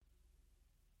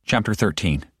Chapter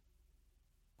 13.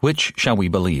 Which shall we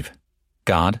believe,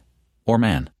 God or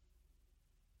man?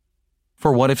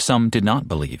 For what if some did not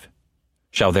believe?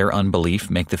 Shall their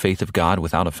unbelief make the faith of God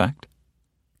without effect?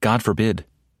 God forbid.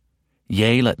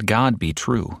 Yea, let God be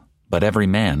true, but every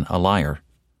man a liar.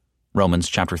 Romans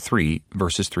chapter 3,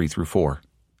 verses 3 through 4.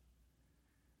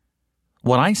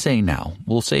 What I say now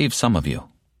will save some of you,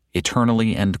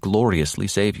 eternally and gloriously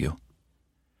save you.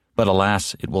 But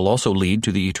alas, it will also lead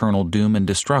to the eternal doom and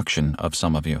destruction of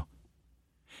some of you.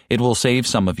 It will save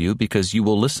some of you because you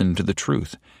will listen to the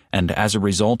truth, and as a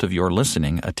result of your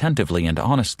listening attentively and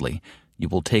honestly, you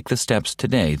will take the steps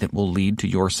today that will lead to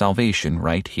your salvation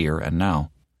right here and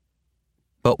now.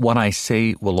 But what I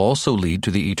say will also lead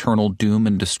to the eternal doom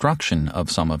and destruction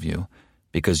of some of you,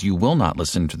 because you will not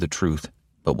listen to the truth,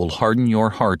 but will harden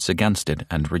your hearts against it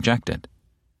and reject it.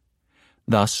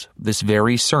 Thus, this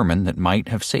very sermon that might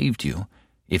have saved you,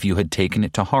 if you had taken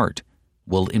it to heart,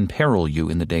 will imperil you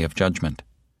in the day of judgment.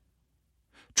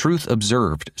 Truth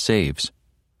observed saves.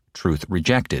 Truth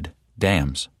rejected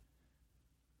damns.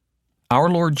 Our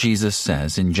Lord Jesus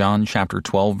says in John chapter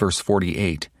 12, verse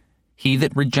 48, He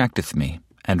that rejecteth me,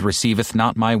 and receiveth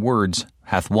not my words,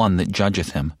 hath one that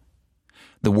judgeth him.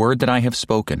 The word that I have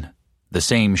spoken, the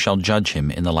same shall judge him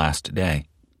in the last day.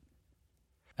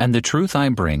 And the truth I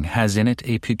bring has in it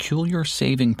a peculiar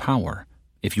saving power,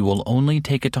 if you will only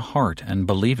take it to heart and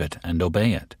believe it and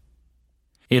obey it.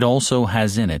 It also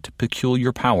has in it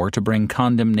peculiar power to bring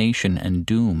condemnation and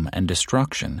doom and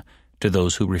destruction to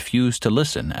those who refuse to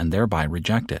listen and thereby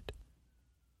reject it.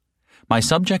 My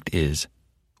subject is,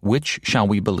 which shall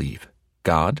we believe,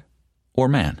 God or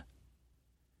man?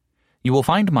 You will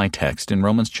find my text in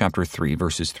Romans chapter 3,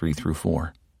 verses 3 through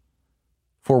 4.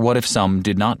 For what if some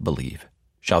did not believe?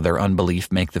 Shall their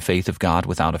unbelief make the faith of God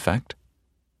without effect?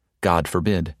 God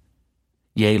forbid.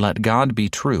 Yea, let God be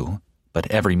true, but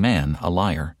every man a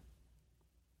liar.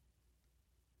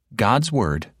 God's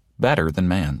word better than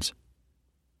man's.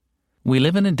 We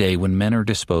live in a day when men are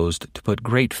disposed to put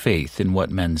great faith in what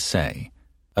men say,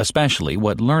 especially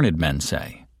what learned men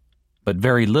say, but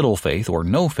very little faith or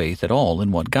no faith at all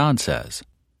in what God says.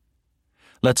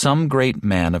 Let some great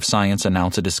man of science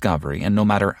announce a discovery, and no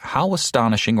matter how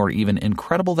astonishing or even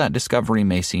incredible that discovery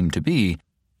may seem to be,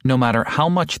 no matter how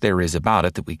much there is about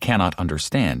it that we cannot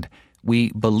understand,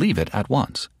 we believe it at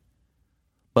once.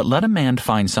 But let a man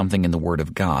find something in the Word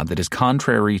of God that is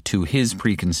contrary to his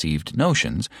preconceived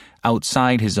notions,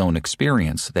 outside his own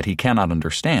experience that he cannot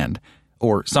understand,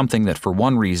 or something that for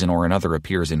one reason or another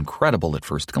appears incredible at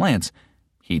first glance,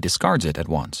 he discards it at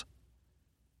once.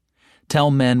 Tell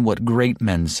men what great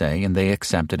men say, and they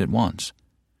accept it at once.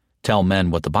 Tell men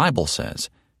what the Bible says,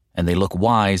 and they look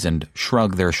wise and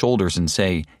shrug their shoulders and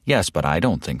say, Yes, but I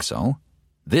don't think so.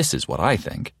 This is what I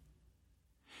think.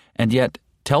 And yet,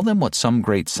 tell them what some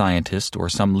great scientist or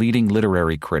some leading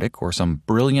literary critic or some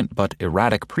brilliant but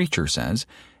erratic preacher says,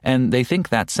 and they think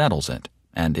that settles it,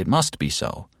 and it must be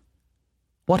so.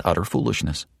 What utter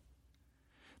foolishness.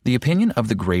 The opinion of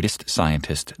the greatest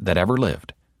scientist that ever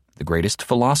lived, the greatest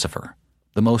philosopher,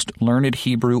 the most learned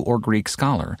Hebrew or Greek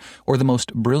scholar, or the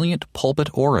most brilliant pulpit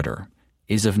orator,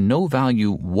 is of no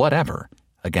value whatever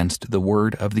against the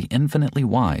word of the infinitely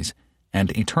wise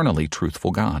and eternally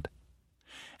truthful God,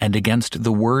 and against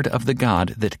the word of the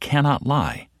God that cannot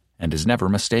lie and is never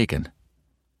mistaken.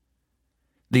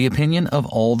 The opinion of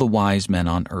all the wise men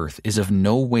on earth is of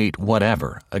no weight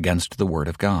whatever against the word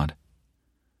of God.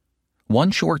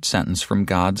 One short sentence from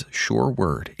God's sure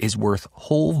word is worth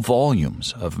whole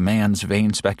volumes of man's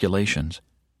vain speculations.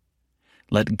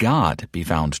 Let God be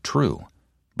found true,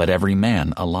 but every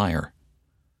man a liar.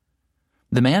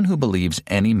 The man who believes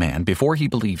any man before he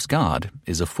believes God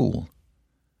is a fool.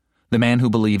 The man who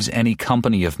believes any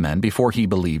company of men before he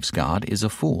believes God is a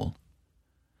fool.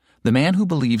 The man who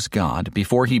believes God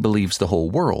before he believes the whole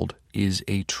world is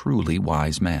a truly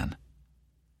wise man.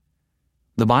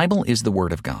 The Bible is the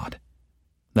Word of God.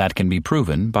 That can be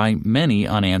proven by many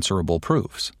unanswerable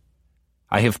proofs.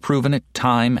 I have proven it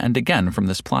time and again from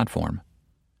this platform.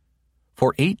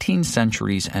 For 18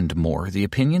 centuries and more, the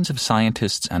opinions of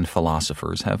scientists and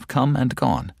philosophers have come and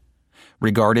gone,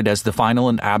 regarded as the final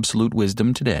and absolute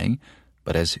wisdom today,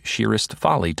 but as sheerest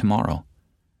folly tomorrow.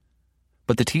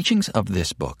 But the teachings of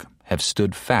this book have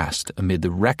stood fast amid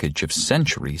the wreckage of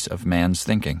centuries of man's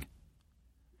thinking.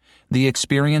 The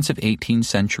experience of 18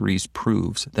 centuries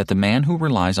proves that the man who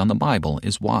relies on the Bible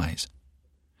is wise.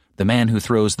 The man who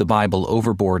throws the Bible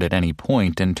overboard at any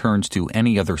point and turns to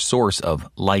any other source of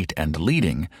light and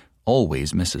leading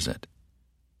always misses it.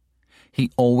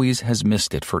 He always has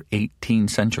missed it for 18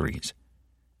 centuries.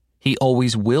 He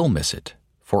always will miss it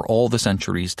for all the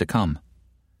centuries to come.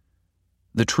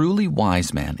 The truly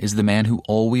wise man is the man who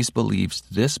always believes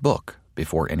this book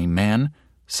before any man,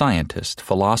 scientist,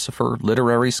 philosopher,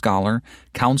 literary scholar,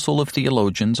 council of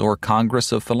theologians, or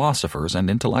congress of philosophers and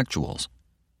intellectuals.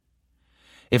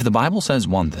 If the Bible says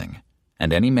one thing,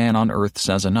 and any man on earth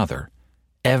says another,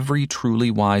 every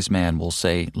truly wise man will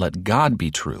say, "Let God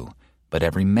be true, but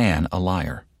every man a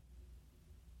liar."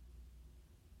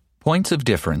 Points of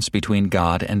difference between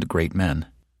God and great men.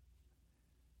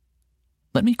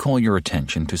 Let me call your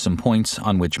attention to some points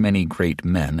on which many great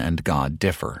men and God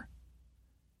differ.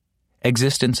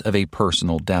 Existence of a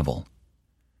personal devil.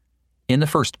 In the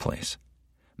first place,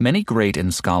 many great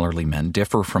and scholarly men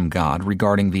differ from God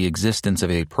regarding the existence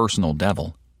of a personal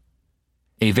devil.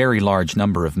 A very large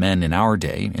number of men in our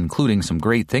day, including some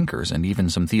great thinkers and even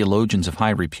some theologians of high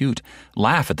repute,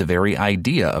 laugh at the very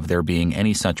idea of there being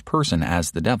any such person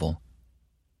as the devil.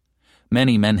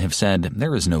 Many men have said,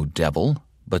 "There is no devil,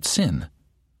 but sin."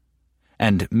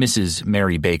 And Mrs.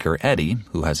 Mary Baker Eddy,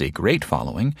 who has a great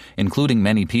following, including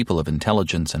many people of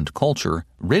intelligence and culture,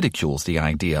 ridicules the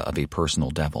idea of a personal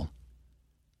devil.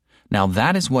 Now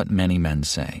that is what many men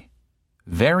say.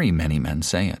 Very many men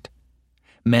say it.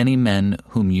 Many men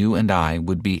whom you and I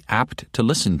would be apt to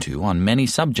listen to on many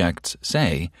subjects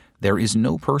say there is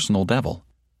no personal devil.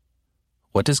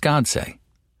 What does God say?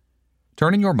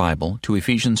 Turn in your Bible to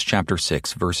Ephesians chapter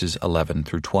 6, verses 11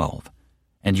 through 12.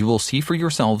 And you will see for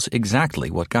yourselves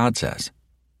exactly what God says.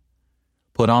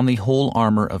 "Put on the whole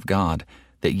armor of God,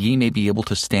 that ye may be able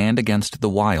to stand against the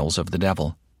wiles of the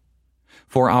devil.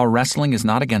 For our wrestling is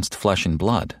not against flesh and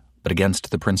blood, but against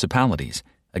the principalities,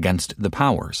 against the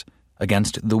powers,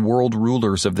 against the world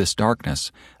rulers of this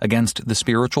darkness, against the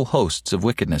spiritual hosts of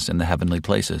wickedness in the heavenly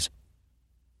places."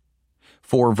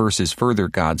 4 verses further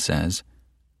God says,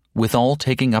 "Withal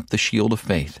taking up the shield of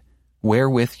faith,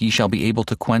 wherewith ye shall be able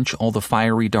to quench all the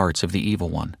fiery darts of the evil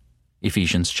one."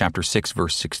 Ephesians chapter 6,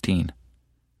 verse 16.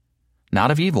 Not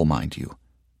of evil, mind you,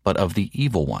 but of the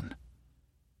evil one.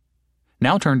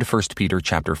 Now turn to 1 Peter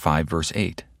chapter 5, verse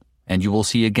 8, and you will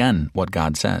see again what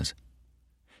God says.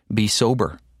 "Be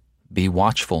sober, be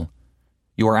watchful.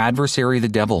 Your adversary the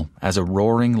devil, as a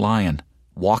roaring lion,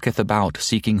 walketh about,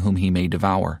 seeking whom he may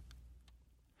devour."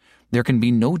 There can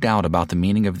be no doubt about the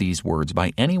meaning of these words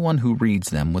by anyone who reads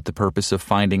them with the purpose of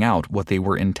finding out what they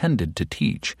were intended to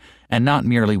teach, and not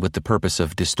merely with the purpose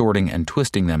of distorting and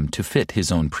twisting them to fit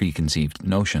his own preconceived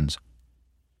notions.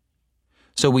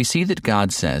 So we see that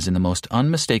God says in the most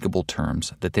unmistakable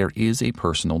terms that there is a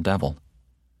personal devil.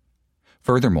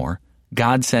 Furthermore,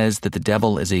 God says that the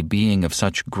devil is a being of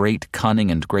such great cunning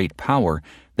and great power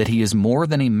that he is more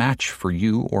than a match for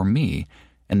you or me,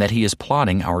 and that he is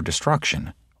plotting our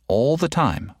destruction, all the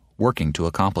time, working to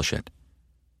accomplish it.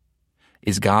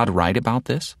 Is God right about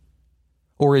this?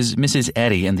 Or is Mrs.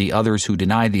 Eddy and the others who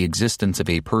deny the existence of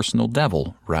a personal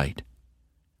devil right?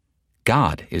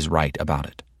 God is right about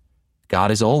it.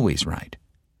 God is always right.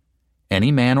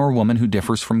 Any man or woman who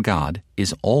differs from God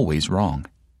is always wrong.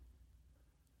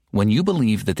 When you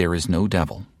believe that there is no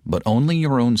devil, but only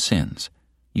your own sins,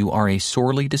 you are a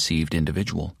sorely deceived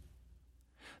individual.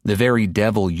 The very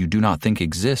devil you do not think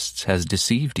exists has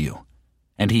deceived you,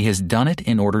 and he has done it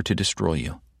in order to destroy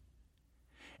you.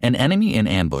 An enemy in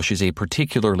ambush is a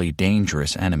particularly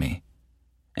dangerous enemy,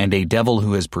 and a devil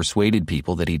who has persuaded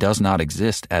people that he does not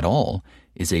exist at all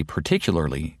is a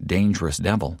particularly dangerous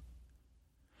devil.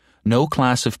 No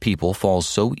class of people falls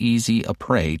so easy a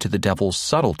prey to the devil's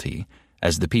subtlety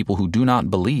as the people who do not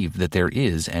believe that there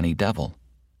is any devil.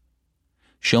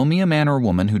 Show me a man or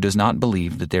woman who does not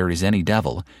believe that there is any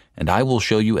devil, and I will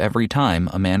show you every time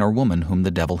a man or woman whom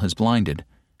the devil has blinded.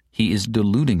 He is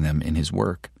deluding them in his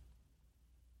work.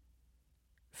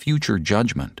 Future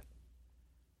judgment.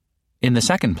 In the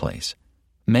second place,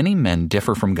 many men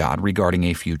differ from God regarding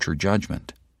a future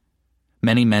judgment.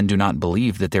 Many men do not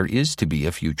believe that there is to be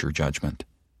a future judgment.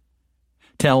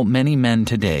 Tell many men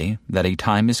today that a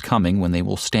time is coming when they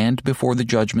will stand before the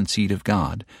judgment seat of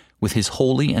God, with his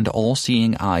holy and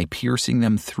all-seeing eye piercing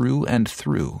them through and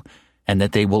through, and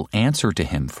that they will answer to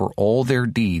him for all their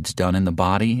deeds done in the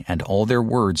body and all their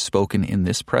words spoken in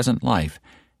this present life,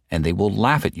 and they will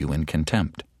laugh at you in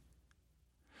contempt.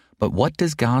 But what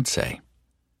does God say?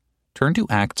 Turn to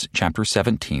Acts chapter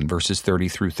 17, verses 30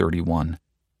 through 31,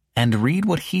 and read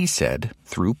what he said,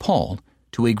 through Paul,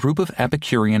 to a group of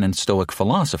Epicurean and Stoic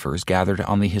philosophers gathered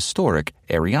on the historic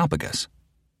Areopagus.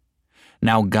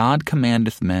 "Now God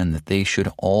commandeth men that they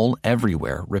should all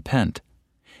everywhere repent,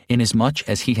 inasmuch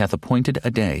as he hath appointed a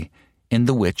day, in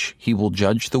the which he will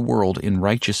judge the world in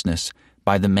righteousness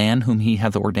by the man whom he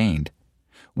hath ordained,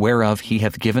 whereof he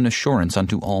hath given assurance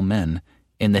unto all men,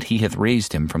 in that he hath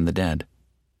raised him from the dead."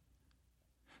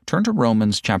 Turn to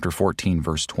Romans chapter 14,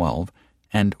 verse 12,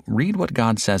 and read what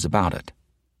God says about it.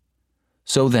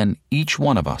 So then each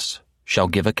one of us shall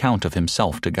give account of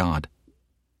himself to God.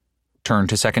 Turn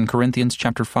to 2 Corinthians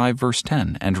chapter 5, verse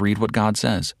 10, and read what God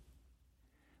says.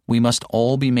 We must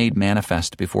all be made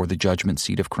manifest before the judgment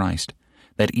seat of Christ,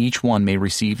 that each one may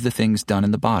receive the things done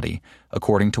in the body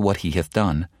according to what he hath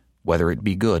done, whether it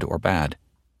be good or bad.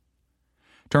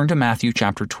 Turn to Matthew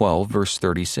chapter 12, verse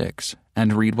 36,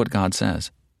 and read what God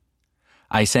says.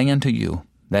 I say unto you,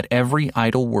 that every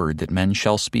idle word that men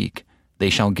shall speak, they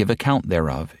shall give account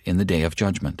thereof in the day of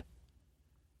judgment.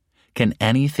 Can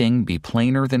anything be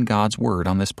plainer than God's word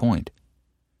on this point?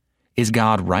 Is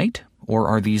God right, or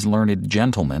are these learned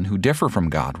gentlemen who differ from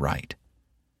God right?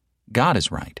 God is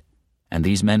right, and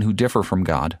these men who differ from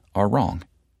God are wrong.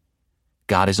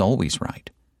 God is always right,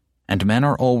 and men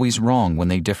are always wrong when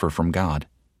they differ from God.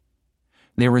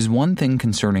 There is one thing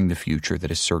concerning the future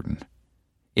that is certain.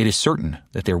 It is certain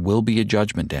that there will be a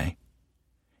judgment day.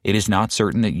 It is not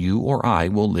certain that you or I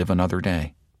will live another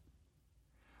day.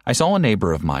 I saw a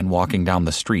neighbor of mine walking down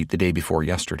the street the day before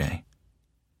yesterday.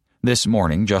 This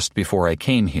morning, just before I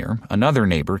came here, another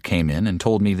neighbor came in and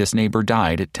told me this neighbor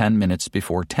died at 10 minutes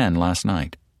before 10 last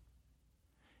night.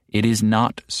 It is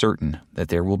not certain that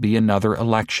there will be another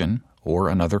election or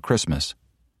another Christmas.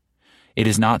 It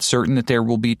is not certain that there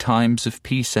will be times of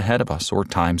peace ahead of us or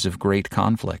times of great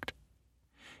conflict.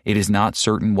 It is not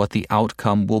certain what the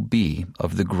outcome will be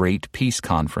of the great peace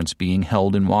conference being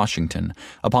held in Washington,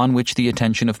 upon which the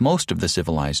attention of most of the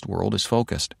civilized world is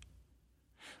focused.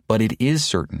 But it is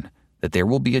certain that there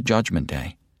will be a judgment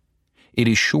day. It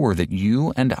is sure that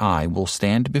you and I will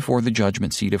stand before the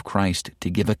judgment seat of Christ to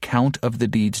give account of the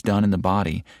deeds done in the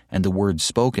body and the words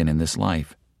spoken in this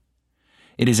life.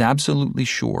 It is absolutely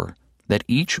sure that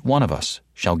each one of us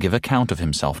shall give account of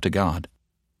himself to God.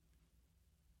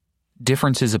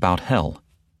 Differences about hell.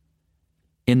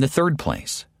 In the third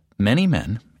place, many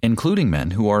men, including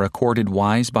men who are accorded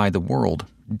wise by the world,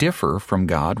 differ from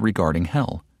God regarding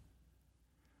hell.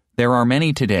 There are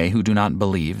many today who do not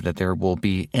believe that there will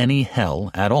be any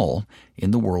hell at all in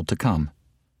the world to come.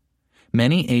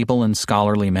 Many able and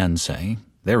scholarly men say,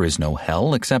 there is no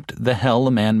hell except the hell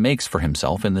a man makes for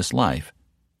himself in this life,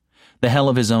 the hell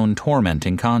of his own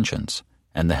tormenting conscience,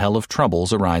 and the hell of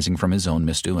troubles arising from his own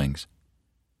misdoings.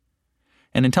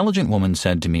 An intelligent woman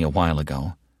said to me a while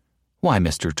ago, "Why,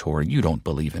 Mr. Torrey, you don't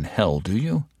believe in hell, do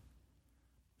you?"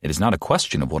 It is not a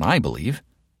question of what I believe,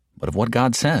 but of what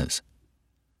God says.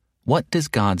 What does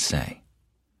God say?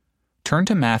 Turn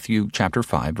to Matthew chapter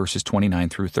 5, verses 29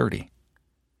 through 30.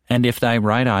 And if thy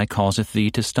right eye causeth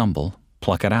thee to stumble,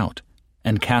 pluck it out,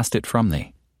 and cast it from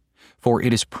thee. For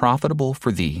it is profitable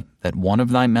for thee that one of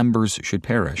thy members should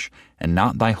perish, and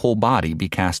not thy whole body be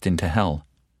cast into hell.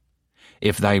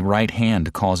 If thy right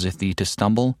hand causeth thee to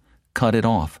stumble, cut it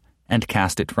off, and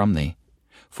cast it from thee.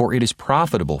 For it is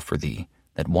profitable for thee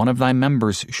that one of thy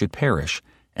members should perish,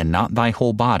 and not thy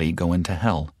whole body go into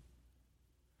hell.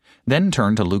 Then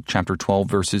turn to Luke chapter 12,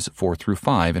 verses 4 through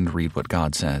 5, and read what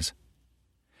God says.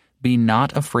 Be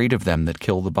not afraid of them that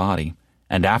kill the body,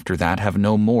 and after that have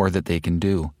no more that they can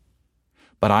do.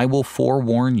 But I will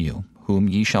forewarn you whom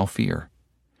ye shall fear.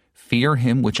 Fear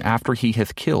him which after he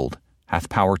hath killed hath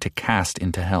power to cast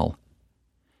into hell.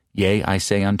 Yea, I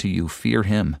say unto you, fear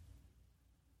him.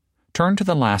 Turn to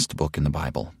the last book in the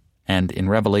Bible, and in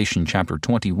Revelation chapter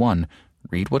 21,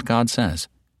 read what God says.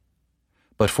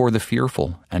 But for the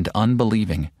fearful and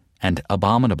unbelieving and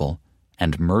abominable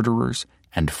and murderers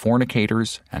and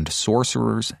fornicators and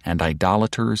sorcerers and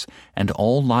idolaters and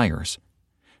all liars,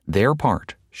 their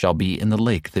part shall be in the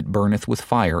lake that burneth with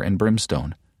fire and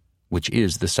brimstone, which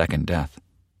is the second death.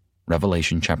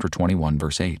 Revelation chapter 21,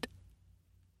 verse 8.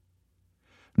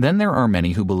 Then there are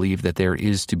many who believe that there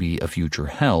is to be a future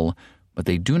hell, but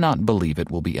they do not believe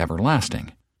it will be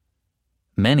everlasting.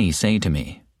 Many say to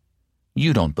me,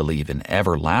 "You don't believe in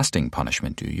everlasting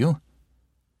punishment, do you?"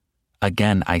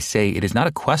 Again, I say it is not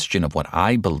a question of what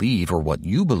I believe or what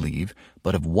you believe,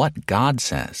 but of what God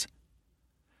says.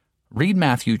 Read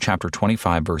Matthew chapter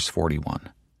 25, verse 41.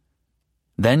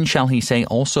 Then shall he say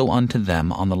also unto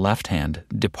them on the left hand,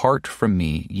 Depart from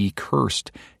me, ye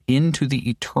cursed, into the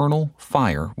eternal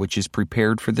fire which is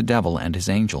prepared for the devil and his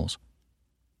angels.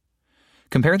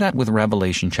 Compare that with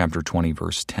Revelation chapter 20,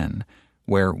 verse 10,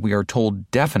 where we are told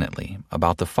definitely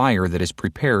about the fire that is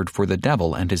prepared for the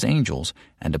devil and his angels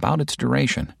and about its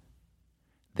duration.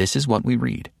 This is what we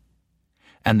read.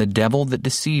 And the devil that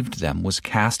deceived them was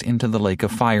cast into the lake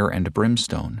of fire and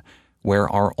brimstone, where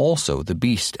are also the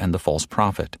beast and the false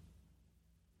prophet.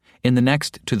 In the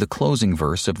next to the closing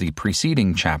verse of the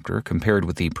preceding chapter compared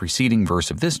with the preceding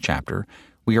verse of this chapter,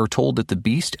 we are told that the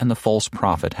beast and the false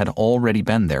prophet had already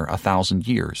been there 1,000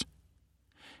 years.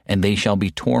 And they shall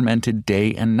be tormented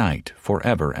day and night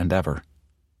forever and ever.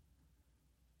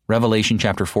 Revelation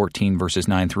chapter 14 verses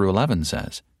 9 through 11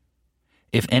 says,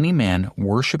 If any man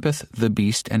worshippeth the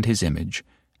beast and his image,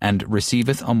 and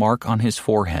receiveth a mark on his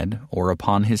forehead or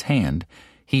upon his hand,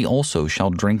 he also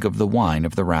shall drink of the wine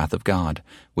of the wrath of God,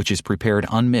 which is prepared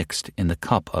unmixed in the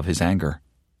cup of his anger.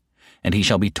 And he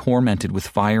shall be tormented with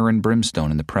fire and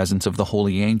brimstone in the presence of the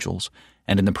holy angels,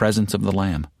 and in the presence of the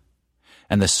Lamb.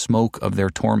 And the smoke of their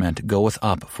torment goeth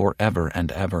up for ever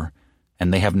and ever,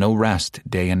 and they have no rest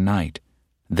day and night,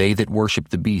 they that worship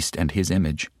the beast and his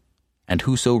image, and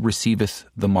whoso receiveth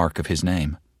the mark of his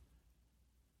name.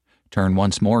 Turn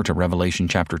once more to Revelation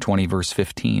chapter 20, verse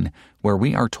 15, where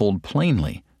we are told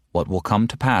plainly what will come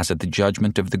to pass at the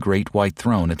judgment of the great white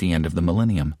throne at the end of the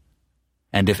millennium.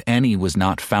 And if any was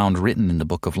not found written in the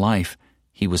book of life,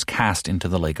 he was cast into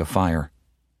the lake of fire.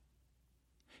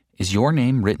 Is your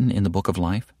name written in the book of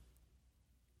life?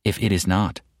 If it is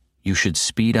not, you should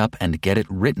speed up and get it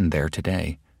written there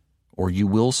today, or you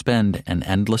will spend an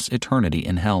endless eternity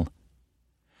in hell.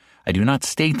 I do not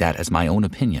state that as my own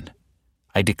opinion.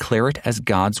 I declare it as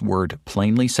God's word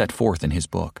plainly set forth in his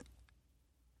book.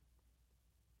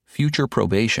 Future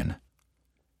probation.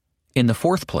 In the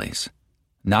fourth place,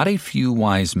 not a few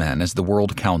wise men as the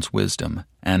world counts wisdom,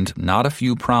 and not a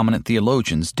few prominent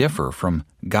theologians differ from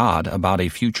God about a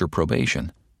future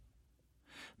probation.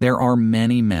 There are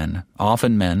many men,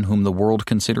 often men whom the world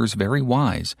considers very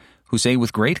wise, who say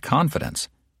with great confidence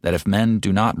that if men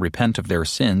do not repent of their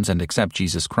sins and accept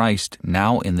Jesus Christ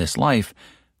now in this life,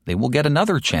 they will get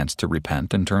another chance to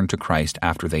repent and turn to Christ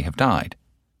after they have died.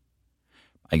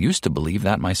 I used to believe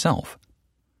that myself.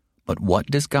 But what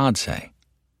does God say?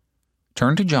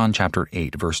 Turn to John chapter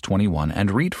 8, verse 21,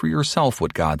 and read for yourself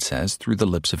what God says through the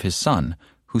lips of his Son,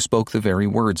 who spoke the very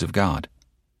words of God.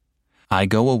 I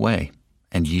go away,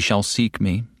 and ye shall seek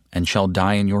me, and shall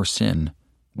die in your sin.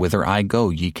 Whither I go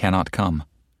ye cannot come.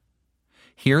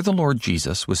 Here the Lord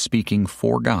Jesus was speaking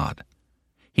for God.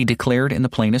 He declared in the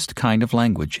plainest kind of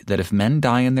language that if men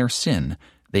die in their sin,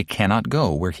 they cannot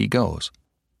go where he goes.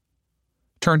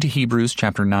 Turn to Hebrews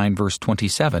chapter 9, verse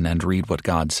 27, and read what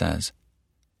God says.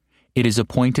 It is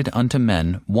appointed unto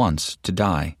men once to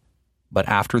die, but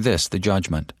after this the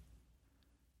judgment.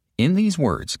 In these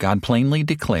words, God plainly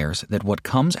declares that what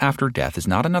comes after death is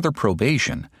not another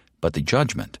probation, but the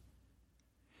judgment.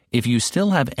 If you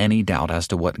still have any doubt as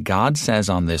to what God says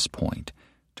on this point,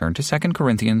 turn to 2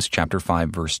 Corinthians chapter 5,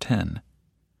 verse 10.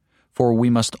 For we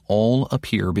must all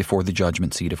appear before the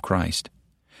judgment seat of Christ,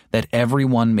 that every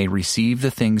one may receive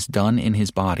the things done in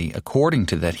his body according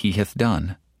to that he hath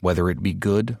done, whether it be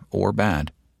good or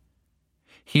bad.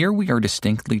 Here we are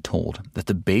distinctly told that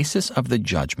the basis of the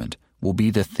judgment will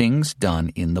be the things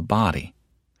done in the body,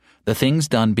 the things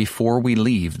done before we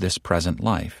leave this present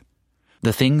life,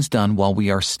 the things done while we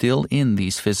are still in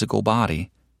these physical body,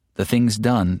 the things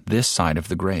done this side of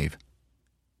the grave.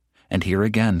 And here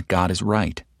again, God is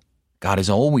right. God is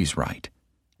always right,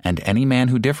 and any man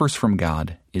who differs from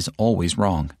God is always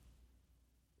wrong.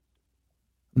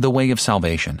 The way of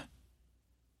salvation.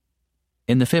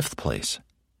 In the fifth place,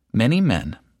 many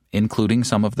men, including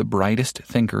some of the brightest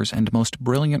thinkers and most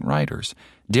brilliant writers,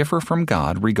 differ from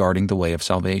God regarding the way of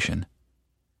salvation.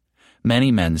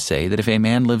 Many men say that if a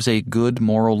man lives a good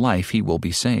moral life, he will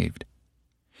be saved.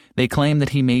 They claim that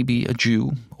he may be a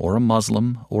Jew, or a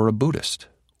Muslim, or a Buddhist,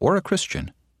 or a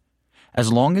Christian.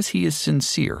 As long as he is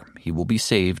sincere, he will be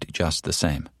saved just the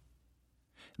same.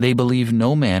 They believe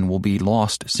no man will be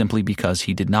lost simply because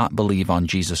he did not believe on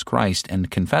Jesus Christ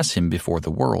and confess him before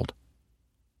the world.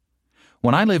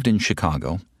 When I lived in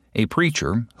Chicago, a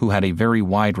preacher who had a very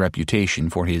wide reputation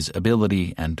for his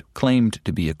ability and claimed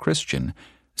to be a Christian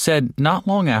said not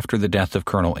long after the death of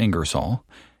Colonel Ingersoll,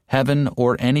 heaven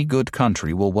or any good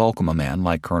country will welcome a man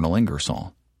like Colonel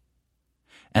Ingersoll.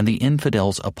 And the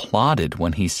infidels applauded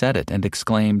when he said it and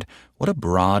exclaimed, "What a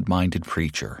broad-minded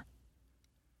preacher."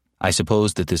 I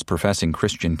suppose that this professing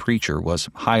Christian preacher was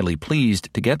highly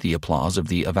pleased to get the applause of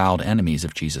the avowed enemies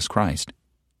of Jesus Christ.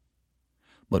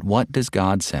 But what does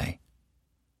God say?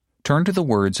 Turn to the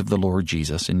words of the Lord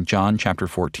Jesus in John chapter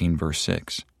 14, verse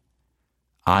 6.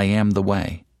 I am the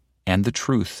way, and the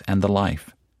truth, and the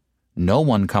life. No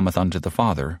one cometh unto the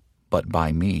Father, but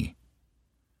by me.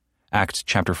 Acts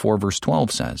chapter 4, verse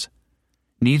 12 says,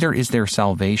 Neither is there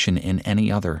salvation in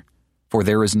any other, for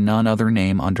there is none other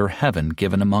name under heaven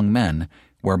given among men,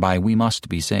 whereby we must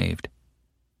be saved.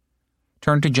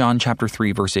 Turn to John chapter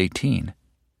 3, verse 18.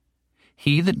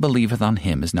 He that believeth on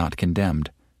him is not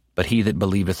condemned, but he that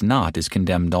believeth not is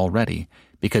condemned already,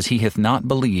 because he hath not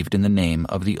believed in the name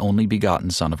of the only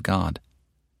begotten Son of God.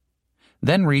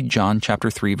 Then read John chapter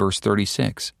 3, verse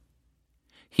 36.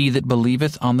 He that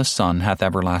believeth on the Son hath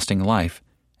everlasting life,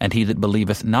 and he that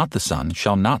believeth not the Son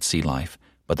shall not see life,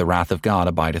 but the wrath of God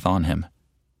abideth on him.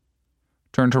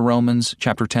 Turn to Romans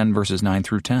chapter 10, verses 9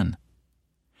 through 10.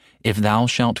 If thou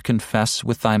shalt confess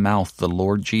with thy mouth the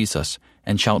Lord Jesus,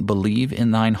 and shalt believe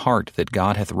in thine heart that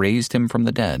God hath raised him from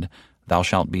the dead, thou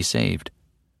shalt be saved.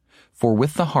 For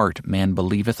with the heart man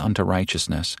believeth unto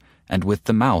righteousness, and with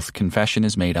the mouth confession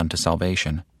is made unto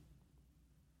salvation.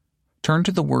 Turn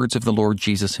to the words of the Lord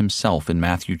Jesus himself in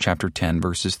Matthew chapter 10,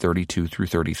 verses 32 through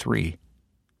 33.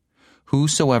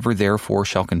 Whosoever therefore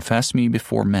shall confess me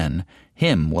before men,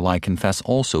 him will I confess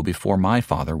also before my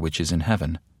Father which is in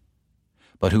heaven.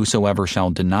 But whosoever shall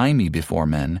deny me before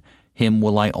men, him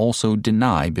will I also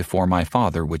deny before my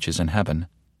Father which is in heaven.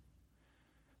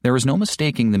 There is no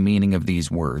mistaking the meaning of these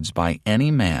words by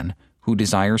any man who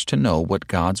desires to know what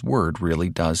God's Word really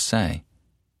does say.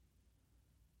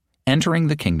 Entering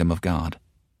the Kingdom of God.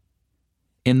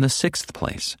 In the sixth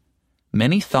place,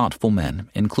 many thoughtful men,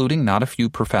 including not a few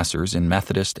professors in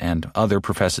Methodist and other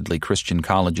professedly Christian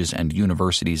colleges and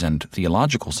universities and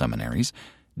theological seminaries,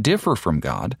 differ from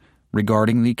God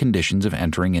regarding the conditions of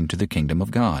entering into the kingdom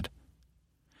of God.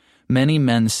 Many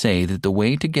men say that the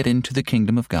way to get into the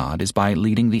kingdom of God is by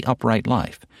leading the upright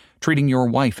life, treating your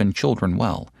wife and children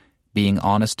well, being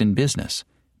honest in business,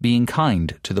 being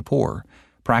kind to the poor,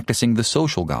 practicing the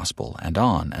social gospel, and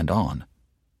on and on.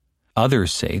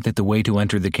 Others say that the way to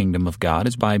enter the kingdom of God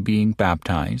is by being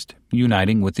baptized,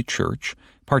 uniting with the church,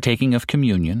 partaking of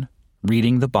communion,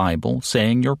 reading the Bible,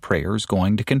 saying your prayers,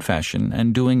 going to confession,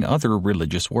 and doing other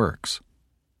religious works.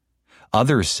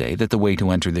 Others say that the way to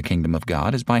enter the kingdom of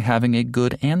God is by having a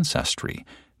good ancestry,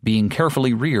 being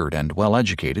carefully reared and well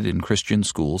educated in Christian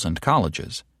schools and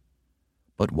colleges.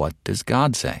 But what does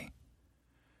God say?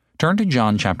 Turn to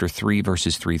John chapter 3,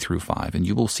 verses 3 through 5, and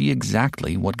you will see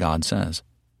exactly what God says.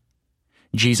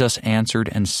 Jesus answered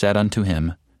and said unto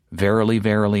him, Verily,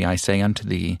 verily, I say unto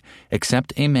thee,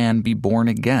 except a man be born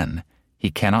again, he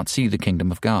cannot see the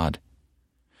kingdom of God.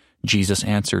 Jesus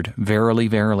answered, Verily,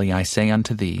 verily, I say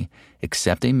unto thee,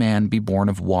 except a man be born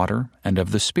of water and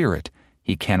of the Spirit,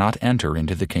 he cannot enter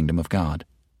into the kingdom of God.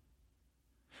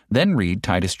 Then read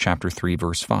Titus chapter 3,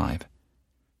 verse 5.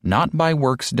 Not by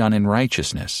works done in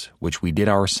righteousness, which we did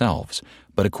ourselves,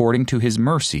 but according to his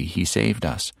mercy he saved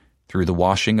us, through the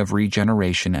washing of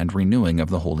regeneration and renewing of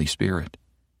the Holy Spirit.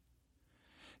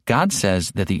 God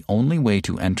says that the only way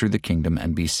to enter the kingdom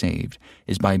and be saved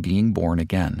is by being born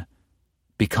again,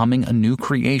 becoming a new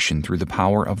creation through the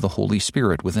power of the Holy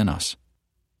Spirit within us.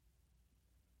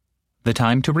 The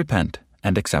time to repent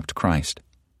and accept Christ.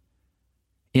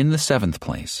 In the seventh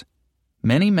place,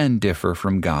 many men differ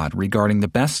from God regarding the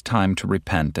best time to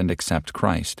repent and accept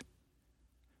Christ.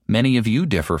 Many of you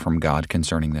differ from God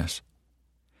concerning this.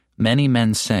 Many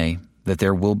men say that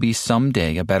there will be some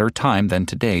day a better time than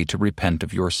today to repent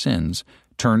of your sins,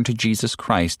 turn to Jesus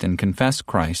Christ and confess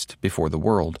Christ before the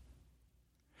world.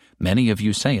 Many of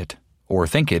you say it, or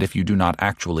think it if you do not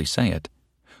actually say it,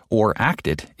 or act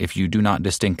it if you do not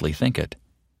distinctly think it.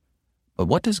 But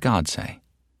what does God say?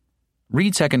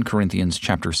 Read 2 Corinthians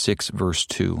chapter 6, verse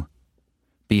 2.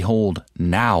 Behold,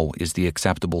 now is the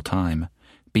acceptable time.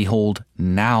 Behold,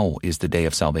 now is the day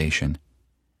of salvation.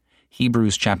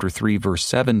 Hebrews chapter 3, verse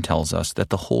 7 tells us that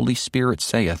the Holy Spirit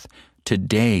saith,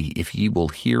 Today, if ye will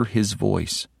hear his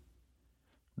voice.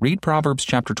 Read Proverbs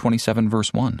chapter 27,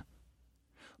 verse 1.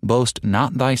 Boast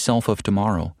not thyself of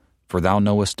tomorrow, for thou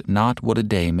knowest not what a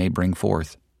day may bring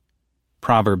forth.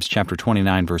 Proverbs chapter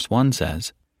 29, verse 1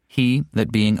 says, He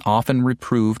that being often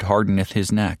reproved hardeneth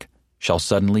his neck, shall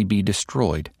suddenly be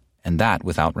destroyed, and that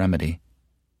without remedy.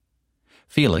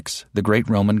 Felix, the great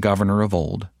Roman governor of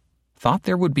old, thought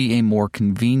there would be a more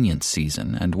convenient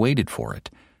season and waited for it,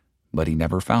 but he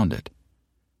never found it.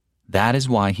 That is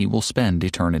why he will spend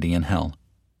eternity in hell.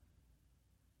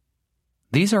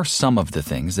 These are some of the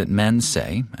things that men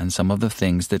say and some of the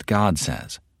things that God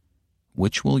says.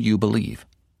 Which will you believe?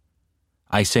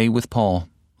 I say with Paul,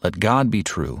 Let God be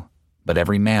true, but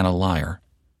every man a liar.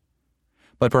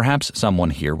 But perhaps someone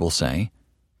here will say,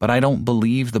 But I don't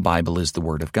believe the Bible is the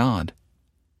Word of God.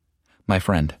 My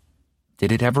friend,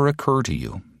 did it ever occur to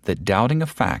you that doubting a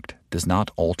fact does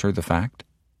not alter the fact?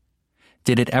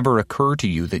 Did it ever occur to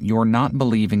you that your not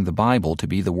believing the Bible to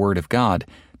be the Word of God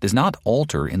does not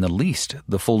alter in the least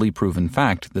the fully proven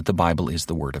fact that the Bible is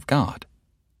the Word of God?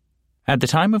 At the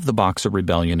time of the Boxer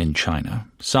Rebellion in China,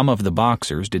 some of the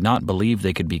Boxers did not believe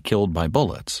they could be killed by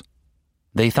bullets.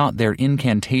 They thought their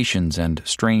incantations and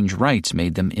strange rites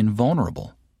made them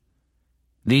invulnerable.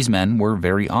 These men were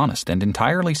very honest and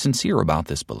entirely sincere about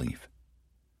this belief.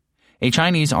 A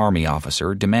Chinese army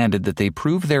officer demanded that they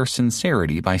prove their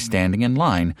sincerity by standing in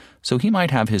line so he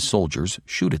might have his soldiers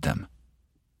shoot at them.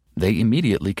 They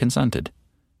immediately consented.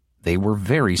 They were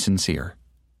very sincere.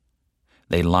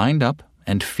 They lined up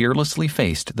and fearlessly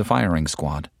faced the firing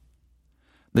squad.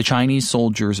 The Chinese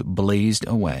soldiers blazed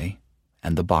away,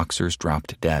 and the Boxers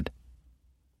dropped dead.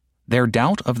 Their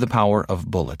doubt of the power of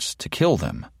bullets to kill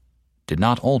them did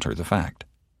not alter the fact.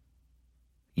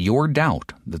 Your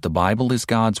doubt that the Bible is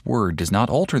God's Word does not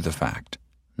alter the fact,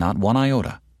 not one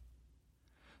iota.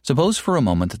 Suppose for a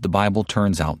moment that the Bible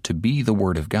turns out to be the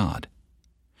Word of God.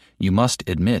 You must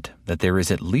admit that there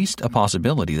is at least a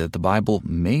possibility that the Bible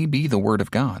may be the Word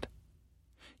of God.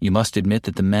 You must admit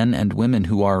that the men and women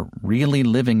who are really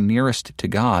living nearest to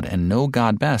God and know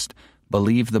God best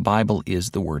believe the Bible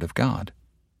is the Word of God.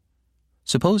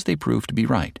 Suppose they prove to be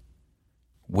right.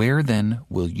 Where then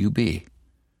will you be?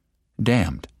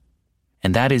 Damned.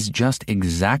 And that is just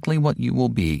exactly what you will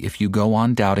be if you go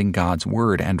on doubting God's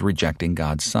Word and rejecting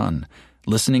God's Son,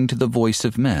 listening to the voice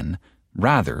of men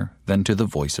rather than to the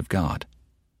voice of God.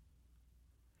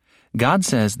 God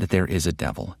says that there is a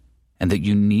devil, and that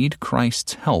you need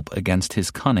Christ's help against his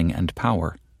cunning and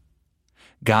power.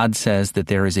 God says that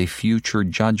there is a future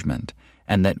judgment,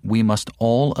 and that we must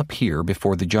all appear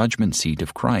before the judgment seat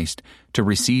of Christ to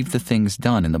receive the things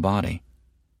done in the body.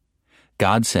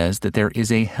 God says that there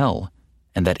is a hell,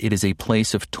 and that it is a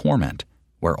place of torment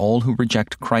where all who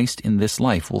reject Christ in this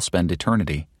life will spend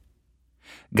eternity.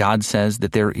 God says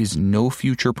that there is no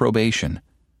future probation,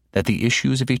 that the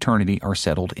issues of eternity are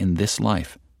settled in this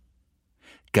life.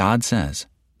 God says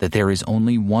that there is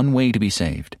only one way to be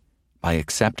saved, by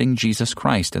accepting Jesus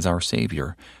Christ as our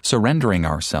Savior, surrendering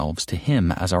ourselves to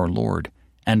Him as our Lord,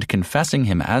 and confessing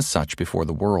Him as such before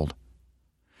the world.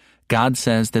 God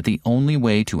says that the only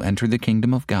way to enter the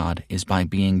kingdom of God is by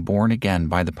being born again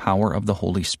by the power of the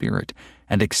Holy Spirit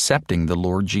and accepting the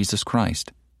Lord Jesus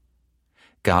Christ.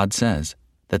 God says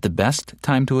that the best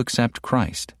time to accept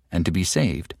Christ and to be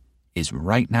saved is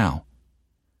right now.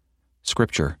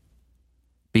 Scripture: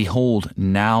 Behold,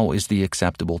 now is the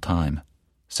acceptable time.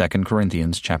 2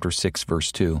 Corinthians chapter 6,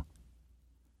 verse 2.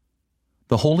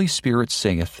 The Holy Spirit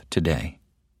saith today.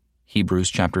 Hebrews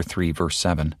chapter 3, verse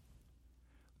 7.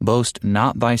 Boast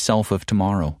not thyself of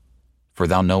tomorrow, for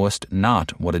thou knowest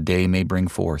not what a day may bring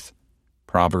forth.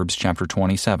 Proverbs chapter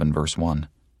 27, verse 1.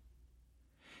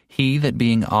 He that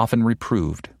being often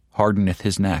reproved hardeneth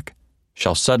his neck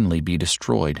shall suddenly be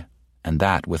destroyed, and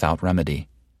that without remedy.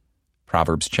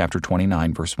 Proverbs chapter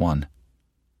 29, verse 1.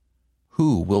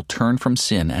 Who will turn from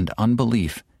sin and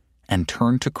unbelief and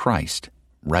turn to Christ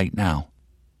right now?